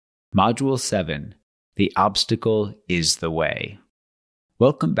Module 7, The Obstacle is the Way.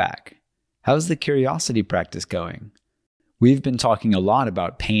 Welcome back. How's the curiosity practice going? We've been talking a lot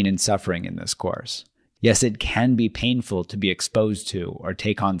about pain and suffering in this course. Yes, it can be painful to be exposed to or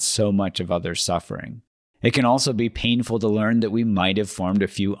take on so much of others' suffering. It can also be painful to learn that we might have formed a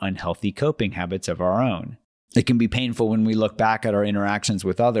few unhealthy coping habits of our own. It can be painful when we look back at our interactions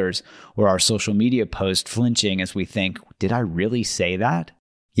with others or our social media post flinching as we think, did I really say that?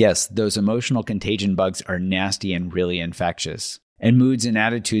 Yes, those emotional contagion bugs are nasty and really infectious. And moods and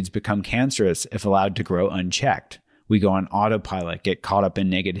attitudes become cancerous if allowed to grow unchecked. We go on autopilot, get caught up in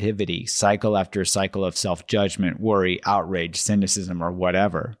negativity, cycle after cycle of self-judgment, worry, outrage, cynicism, or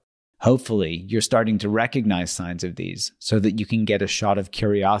whatever. Hopefully, you're starting to recognize signs of these so that you can get a shot of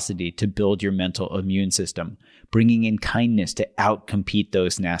curiosity to build your mental immune system, bringing in kindness to outcompete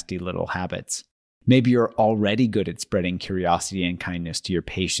those nasty little habits. Maybe you're already good at spreading curiosity and kindness to your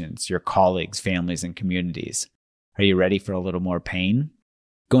patients, your colleagues, families, and communities. Are you ready for a little more pain?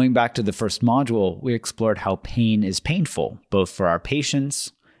 Going back to the first module, we explored how pain is painful, both for our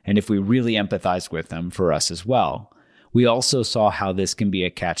patients and, if we really empathize with them, for us as well. We also saw how this can be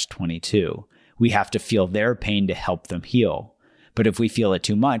a catch-22. We have to feel their pain to help them heal. But if we feel it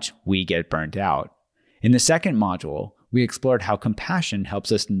too much, we get burnt out. In the second module, we explored how compassion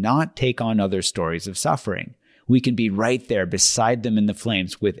helps us not take on other stories of suffering. We can be right there beside them in the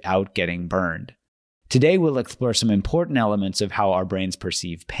flames without getting burned. Today, we'll explore some important elements of how our brains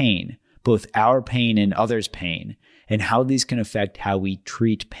perceive pain, both our pain and others' pain, and how these can affect how we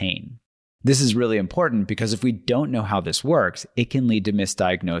treat pain. This is really important because if we don't know how this works, it can lead to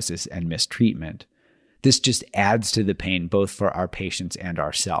misdiagnosis and mistreatment. This just adds to the pain both for our patients and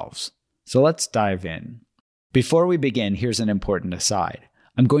ourselves. So let's dive in. Before we begin, here's an important aside.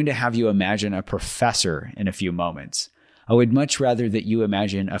 I'm going to have you imagine a professor in a few moments. I would much rather that you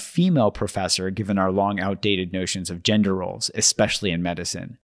imagine a female professor given our long outdated notions of gender roles, especially in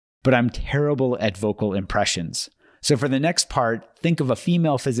medicine. But I'm terrible at vocal impressions. So for the next part, think of a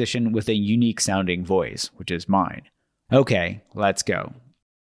female physician with a unique sounding voice, which is mine. Okay, let's go.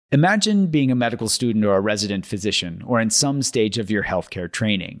 Imagine being a medical student or a resident physician, or in some stage of your healthcare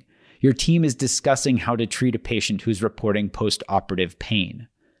training. Your team is discussing how to treat a patient who's reporting post-operative pain.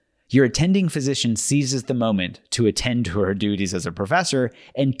 Your attending physician seizes the moment to attend to her duties as a professor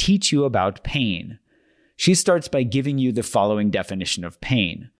and teach you about pain. She starts by giving you the following definition of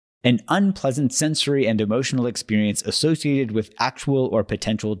pain: an unpleasant sensory and emotional experience associated with actual or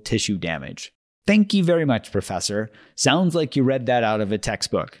potential tissue damage. Thank you very much, Professor. Sounds like you read that out of a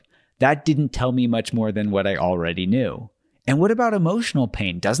textbook. That didn't tell me much more than what I already knew. And what about emotional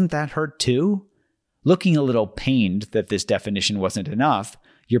pain? Doesn't that hurt too? Looking a little pained that this definition wasn't enough,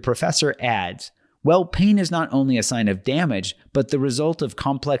 your professor adds, well, pain is not only a sign of damage, but the result of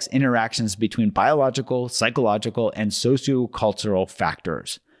complex interactions between biological, psychological, and sociocultural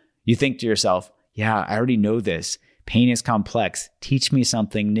factors. You think to yourself, yeah, I already know this. Pain is complex. Teach me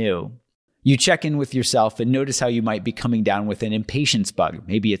something new. You check in with yourself and notice how you might be coming down with an impatience bug.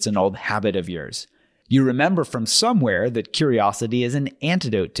 Maybe it's an old habit of yours. You remember from somewhere that curiosity is an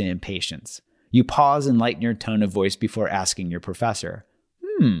antidote to impatience. You pause and lighten your tone of voice before asking your professor,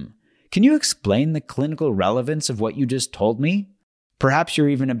 can you explain the clinical relevance of what you just told me? Perhaps you're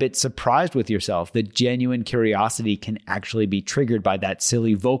even a bit surprised with yourself that genuine curiosity can actually be triggered by that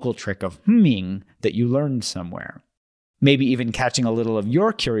silly vocal trick of humming that you learned somewhere. Maybe even catching a little of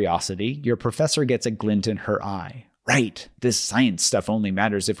your curiosity, your professor gets a glint in her eye. Right, this science stuff only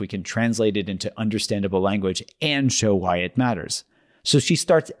matters if we can translate it into understandable language and show why it matters. So she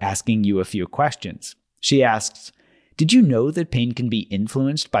starts asking you a few questions. She asks, did you know that pain can be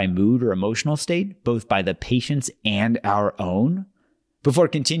influenced by mood or emotional state, both by the patient's and our own? Before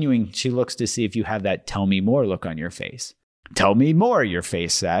continuing, she looks to see if you have that tell me more look on your face. Tell me more, your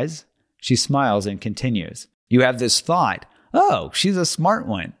face says. She smiles and continues. You have this thought, oh, she's a smart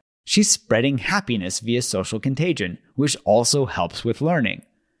one. She's spreading happiness via social contagion, which also helps with learning.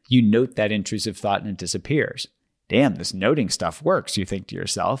 You note that intrusive thought and it disappears. Damn, this noting stuff works, you think to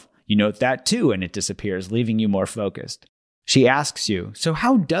yourself. You note that too and it disappears, leaving you more focused. She asks you, so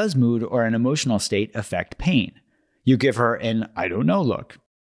how does mood or an emotional state affect pain? You give her an I don't know look.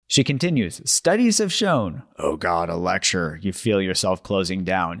 She continues, studies have shown. Oh God, a lecture. You feel yourself closing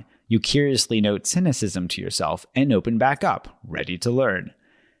down. You curiously note cynicism to yourself and open back up, ready to learn.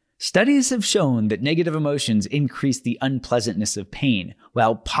 Studies have shown that negative emotions increase the unpleasantness of pain,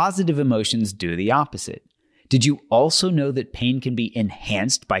 while positive emotions do the opposite. Did you also know that pain can be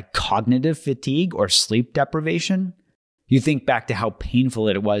enhanced by cognitive fatigue or sleep deprivation? You think back to how painful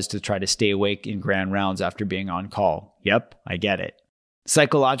it was to try to stay awake in grand rounds after being on call. Yep, I get it.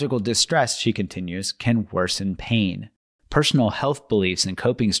 Psychological distress, she continues, can worsen pain. Personal health beliefs and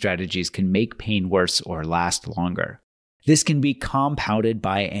coping strategies can make pain worse or last longer. This can be compounded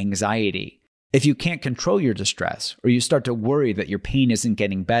by anxiety. If you can't control your distress, or you start to worry that your pain isn't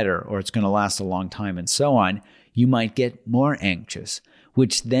getting better or it's going to last a long time and so on, you might get more anxious,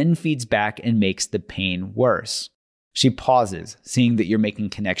 which then feeds back and makes the pain worse. She pauses, seeing that you're making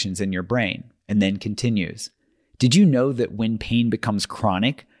connections in your brain, and then continues. Did you know that when pain becomes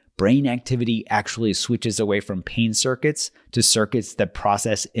chronic, brain activity actually switches away from pain circuits to circuits that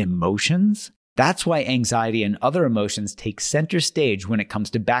process emotions? That's why anxiety and other emotions take center stage when it comes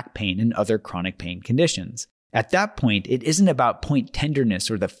to back pain and other chronic pain conditions. At that point, it isn't about point tenderness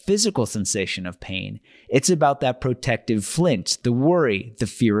or the physical sensation of pain. It's about that protective flinch, the worry, the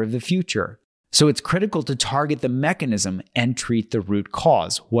fear of the future. So it's critical to target the mechanism and treat the root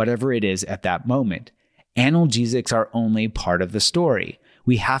cause, whatever it is at that moment. Analgesics are only part of the story.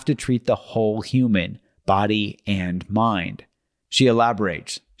 We have to treat the whole human, body and mind. She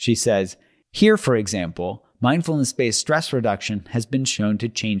elaborates. She says, here, for example, mindfulness-based stress reduction has been shown to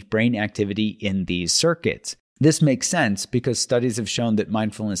change brain activity in these circuits. This makes sense because studies have shown that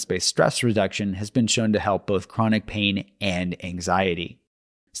mindfulness-based stress reduction has been shown to help both chronic pain and anxiety.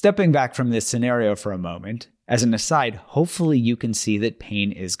 Stepping back from this scenario for a moment, as an aside, hopefully you can see that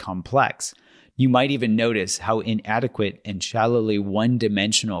pain is complex. You might even notice how inadequate and shallowly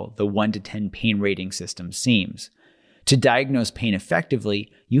one-dimensional the 1 to 10 pain rating system seems. To diagnose pain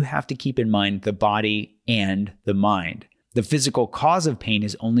effectively, you have to keep in mind the body and the mind. The physical cause of pain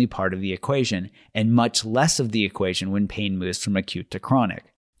is only part of the equation, and much less of the equation when pain moves from acute to chronic.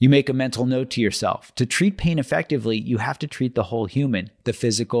 You make a mental note to yourself. To treat pain effectively, you have to treat the whole human, the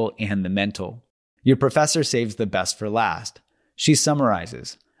physical and the mental. Your professor saves the best for last. She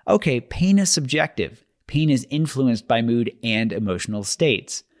summarizes. Okay, pain is subjective. Pain is influenced by mood and emotional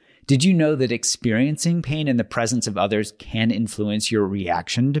states. Did you know that experiencing pain in the presence of others can influence your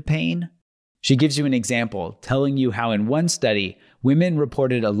reaction to pain? She gives you an example, telling you how in one study, women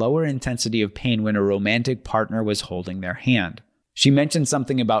reported a lower intensity of pain when a romantic partner was holding their hand. She mentioned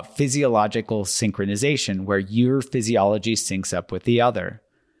something about physiological synchronization, where your physiology syncs up with the other.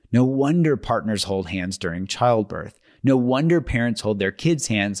 No wonder partners hold hands during childbirth. No wonder parents hold their kids'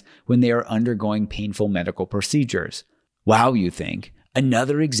 hands when they are undergoing painful medical procedures. Wow, you think.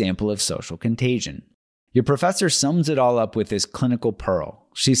 Another example of social contagion. Your professor sums it all up with this clinical pearl.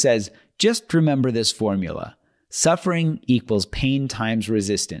 She says, just remember this formula. Suffering equals pain times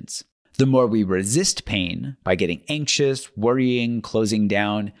resistance. The more we resist pain by getting anxious, worrying, closing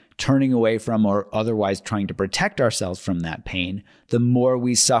down, turning away from, or otherwise trying to protect ourselves from that pain, the more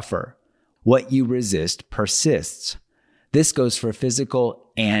we suffer. What you resist persists. This goes for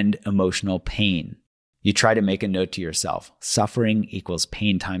physical and emotional pain. You try to make a note to yourself. Suffering equals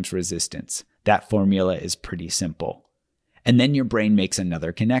pain times resistance. That formula is pretty simple. And then your brain makes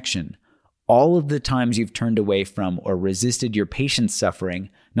another connection. All of the times you've turned away from or resisted your patient's suffering,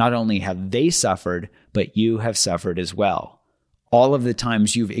 not only have they suffered, but you have suffered as well. All of the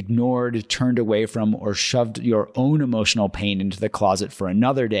times you've ignored, turned away from, or shoved your own emotional pain into the closet for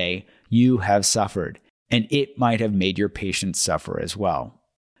another day, you have suffered, and it might have made your patient suffer as well.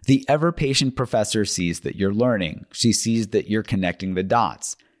 The ever-patient professor sees that you're learning. She sees that you're connecting the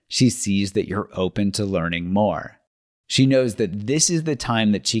dots. She sees that you're open to learning more. She knows that this is the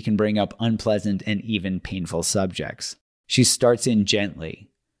time that she can bring up unpleasant and even painful subjects. She starts in gently.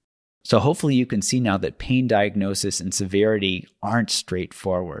 So hopefully you can see now that pain diagnosis and severity aren't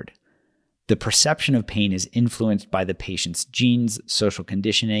straightforward. The perception of pain is influenced by the patient's genes, social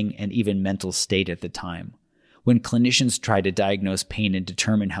conditioning, and even mental state at the time. When clinicians try to diagnose pain and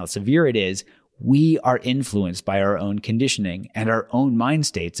determine how severe it is, we are influenced by our own conditioning and our own mind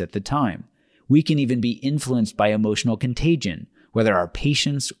states at the time. We can even be influenced by emotional contagion, whether our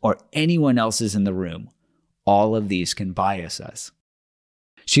patients or anyone else is in the room. All of these can bias us.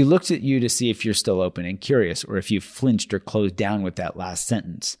 She looks at you to see if you're still open and curious, or if you've flinched or closed down with that last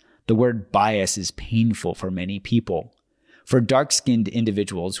sentence. The word bias is painful for many people. For dark-skinned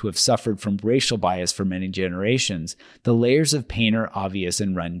individuals who have suffered from racial bias for many generations, the layers of pain are obvious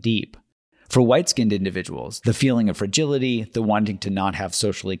and run deep. For white-skinned individuals, the feeling of fragility, the wanting to not have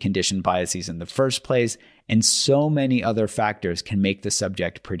socially conditioned biases in the first place, and so many other factors can make the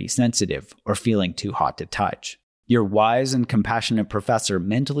subject pretty sensitive or feeling too hot to touch. Your wise and compassionate professor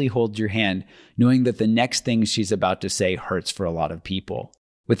mentally holds your hand, knowing that the next thing she's about to say hurts for a lot of people.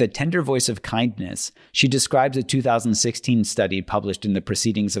 With a tender voice of kindness, she describes a 2016 study published in the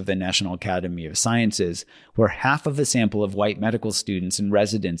Proceedings of the National Academy of Sciences, where half of a sample of white medical students and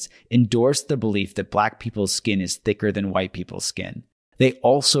residents endorsed the belief that Black people's skin is thicker than white people's skin. They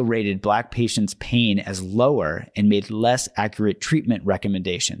also rated Black patients' pain as lower and made less accurate treatment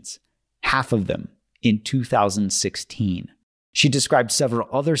recommendations, half of them in 2016. She described several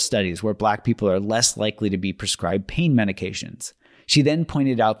other studies where Black people are less likely to be prescribed pain medications. She then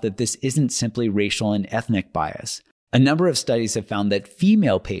pointed out that this isn't simply racial and ethnic bias. A number of studies have found that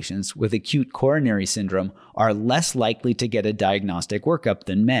female patients with acute coronary syndrome are less likely to get a diagnostic workup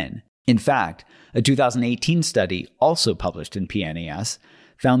than men. In fact, a 2018 study, also published in PNAS,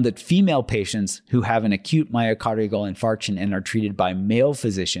 found that female patients who have an acute myocardial infarction and are treated by male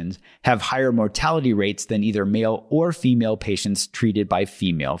physicians have higher mortality rates than either male or female patients treated by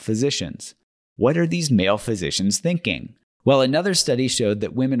female physicians. What are these male physicians thinking? Well, another study showed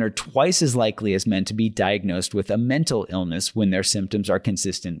that women are twice as likely as men to be diagnosed with a mental illness when their symptoms are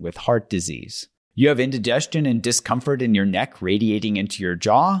consistent with heart disease. You have indigestion and discomfort in your neck radiating into your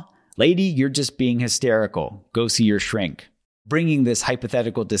jaw? Lady, you're just being hysterical. Go see your shrink. Bringing this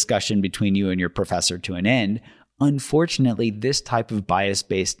hypothetical discussion between you and your professor to an end, unfortunately, this type of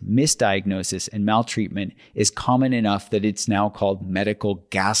bias-based misdiagnosis and maltreatment is common enough that it's now called medical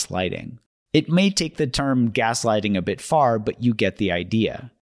gaslighting. It may take the term gaslighting a bit far, but you get the idea.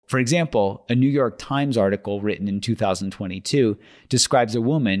 For example, a New York Times article written in 2022 describes a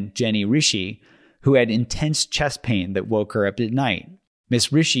woman, Jenny Rishi, who had intense chest pain that woke her up at night.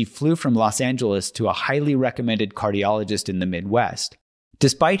 Miss Rishi flew from Los Angeles to a highly recommended cardiologist in the Midwest.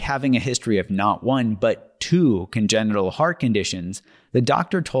 Despite having a history of not one, but 2 congenital heart conditions, the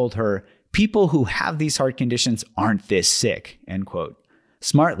doctor told her, "People who have these heart conditions aren't this sick," end quote.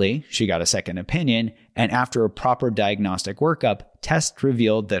 Smartly, she got a second opinion, and after a proper diagnostic workup, tests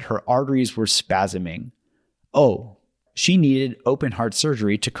revealed that her arteries were spasming. Oh, she needed open heart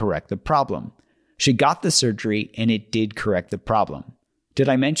surgery to correct the problem. She got the surgery, and it did correct the problem. Did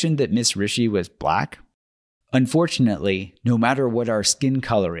I mention that Miss Rishi was Black? Unfortunately, no matter what our skin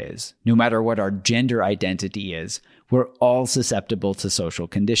color is, no matter what our gender identity is, we're all susceptible to social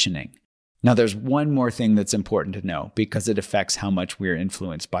conditioning. Now, there's one more thing that's important to know because it affects how much we're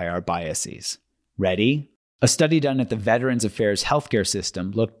influenced by our biases. Ready? A study done at the Veterans Affairs healthcare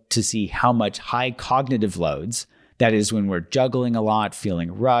system looked to see how much high cognitive loads, that is when we're juggling a lot,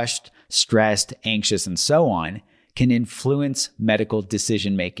 feeling rushed, stressed, anxious, and so on, can influence medical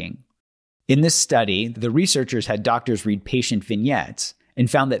decision-making. In this study, the researchers had doctors read patient vignettes and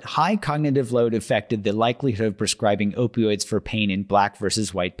found that high cognitive load affected the likelihood of prescribing opioids for pain in Black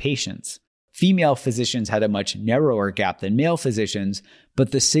versus white patients. Female physicians had a much narrower gap than male physicians,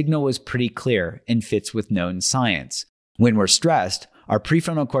 but the signal was pretty clear and fits with known science. When we're stressed, our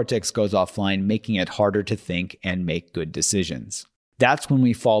prefrontal cortex goes offline, making it harder to think and make good decisions. That's when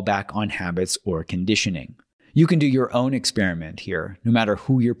we fall back on habits or conditioning. You can do your own experiment here, no matter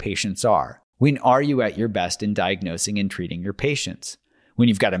who your patients are. When are you at your best in diagnosing and treating your patients? When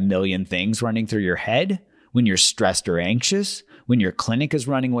you've got a million things running through your head? When you're stressed or anxious? When your clinic is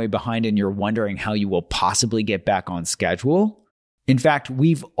running way behind and you're wondering how you will possibly get back on schedule? In fact,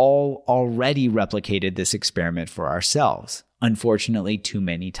 we've all already replicated this experiment for ourselves, unfortunately too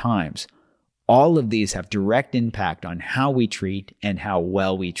many times. All of these have direct impact on how we treat and how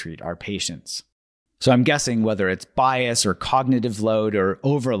well we treat our patients. So I'm guessing whether it's bias or cognitive load or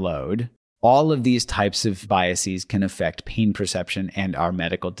overload, all of these types of biases can affect pain perception and our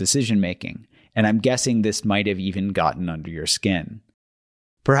medical decision-making. And I'm guessing this might have even gotten under your skin.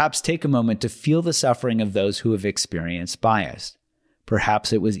 Perhaps take a moment to feel the suffering of those who have experienced bias.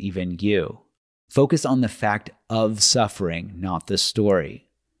 Perhaps it was even you. Focus on the fact of suffering, not the story.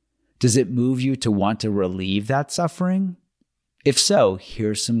 Does it move you to want to relieve that suffering? If so,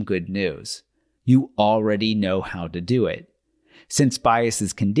 here's some good news. You already know how to do it. Since bias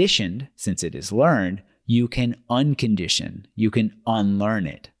is conditioned, since it is learned, you can uncondition, you can unlearn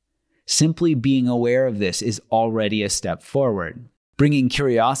it. Simply being aware of this is already a step forward. Bringing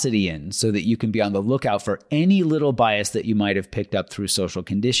curiosity in so that you can be on the lookout for any little bias that you might have picked up through social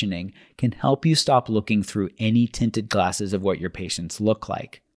conditioning can help you stop looking through any tinted glasses of what your patients look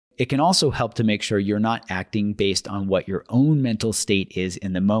like. It can also help to make sure you're not acting based on what your own mental state is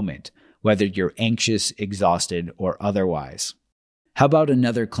in the moment, whether you're anxious, exhausted, or otherwise. How about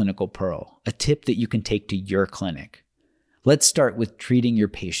another clinical pearl, a tip that you can take to your clinic? Let's start with treating your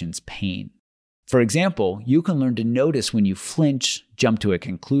patient's pain. For example, you can learn to notice when you flinch, jump to a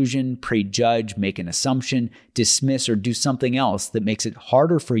conclusion, prejudge, make an assumption, dismiss, or do something else that makes it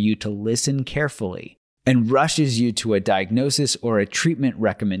harder for you to listen carefully and rushes you to a diagnosis or a treatment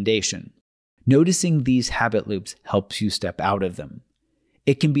recommendation. Noticing these habit loops helps you step out of them.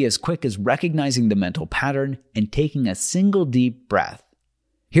 It can be as quick as recognizing the mental pattern and taking a single deep breath.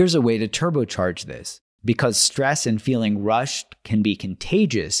 Here's a way to turbocharge this. Because stress and feeling rushed can be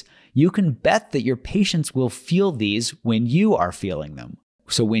contagious, you can bet that your patients will feel these when you are feeling them.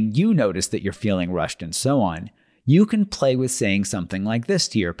 So when you notice that you're feeling rushed and so on, you can play with saying something like this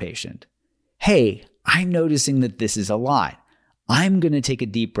to your patient. Hey, I'm noticing that this is a lot. I'm going to take a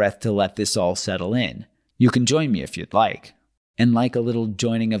deep breath to let this all settle in. You can join me if you'd like. And like a little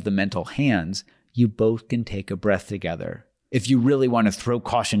joining of the mental hands, you both can take a breath together. If you really want to throw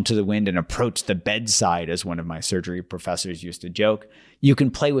caution to the wind and approach the bedside, as one of my surgery professors used to joke, you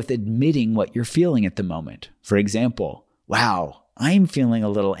can play with admitting what you're feeling at the moment. For example, wow, I'm feeling a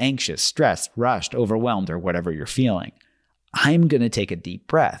little anxious, stressed, rushed, overwhelmed, or whatever you're feeling. I'm going to take a deep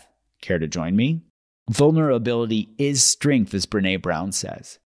breath. Care to join me? Vulnerability is strength, as Brené Brown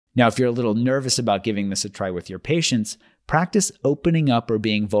says. Now, if you're a little nervous about giving this a try with your patients, practice opening up or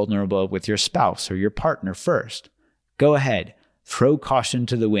being vulnerable with your spouse or your partner first. Go ahead, throw caution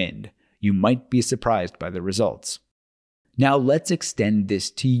to the wind. You might be surprised by the results. Now let's extend this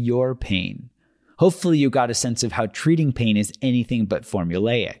to your pain. Hopefully you got a sense of how treating pain is anything but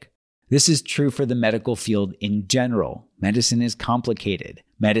formulaic. This is true for the medical field in general. Medicine is complicated.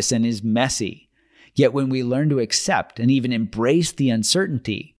 Medicine is messy. Yet when we learn to accept and even embrace the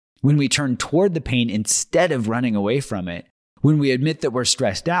uncertainty, when we turn toward the pain instead of running away from it, when we admit that we're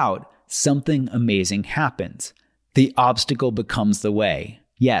stressed out, something amazing happens. The obstacle becomes the way.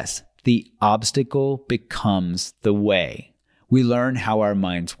 Yes, the obstacle becomes the way. We learn how our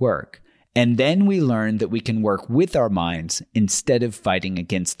minds work. And then we learn that we can work with our minds instead of fighting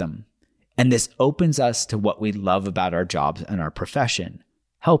against them. And this opens us to what we love about our jobs and our profession,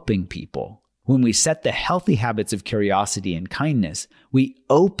 helping people. When we set the healthy habits of curiosity and kindness, we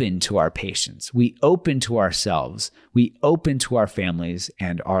open to our patients, we open to ourselves, we open to our families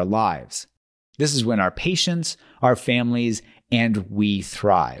and our lives. This is when our patients, our families, and we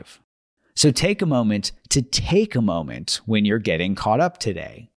thrive. So take a moment to take a moment when you're getting caught up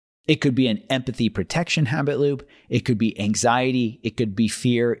today. It could be an empathy protection habit loop. It could be anxiety. It could be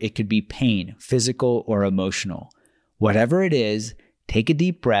fear. It could be pain, physical or emotional. Whatever it is, take a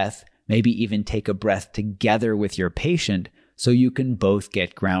deep breath, maybe even take a breath together with your patient so you can both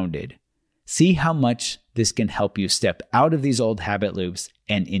get grounded. See how much this can help you step out of these old habit loops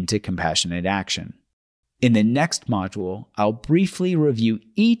and into compassionate action. In the next module, I'll briefly review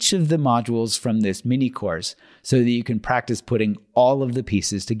each of the modules from this mini course so that you can practice putting all of the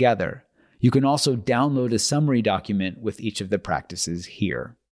pieces together. You can also download a summary document with each of the practices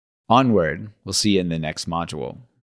here. Onward, we'll see you in the next module.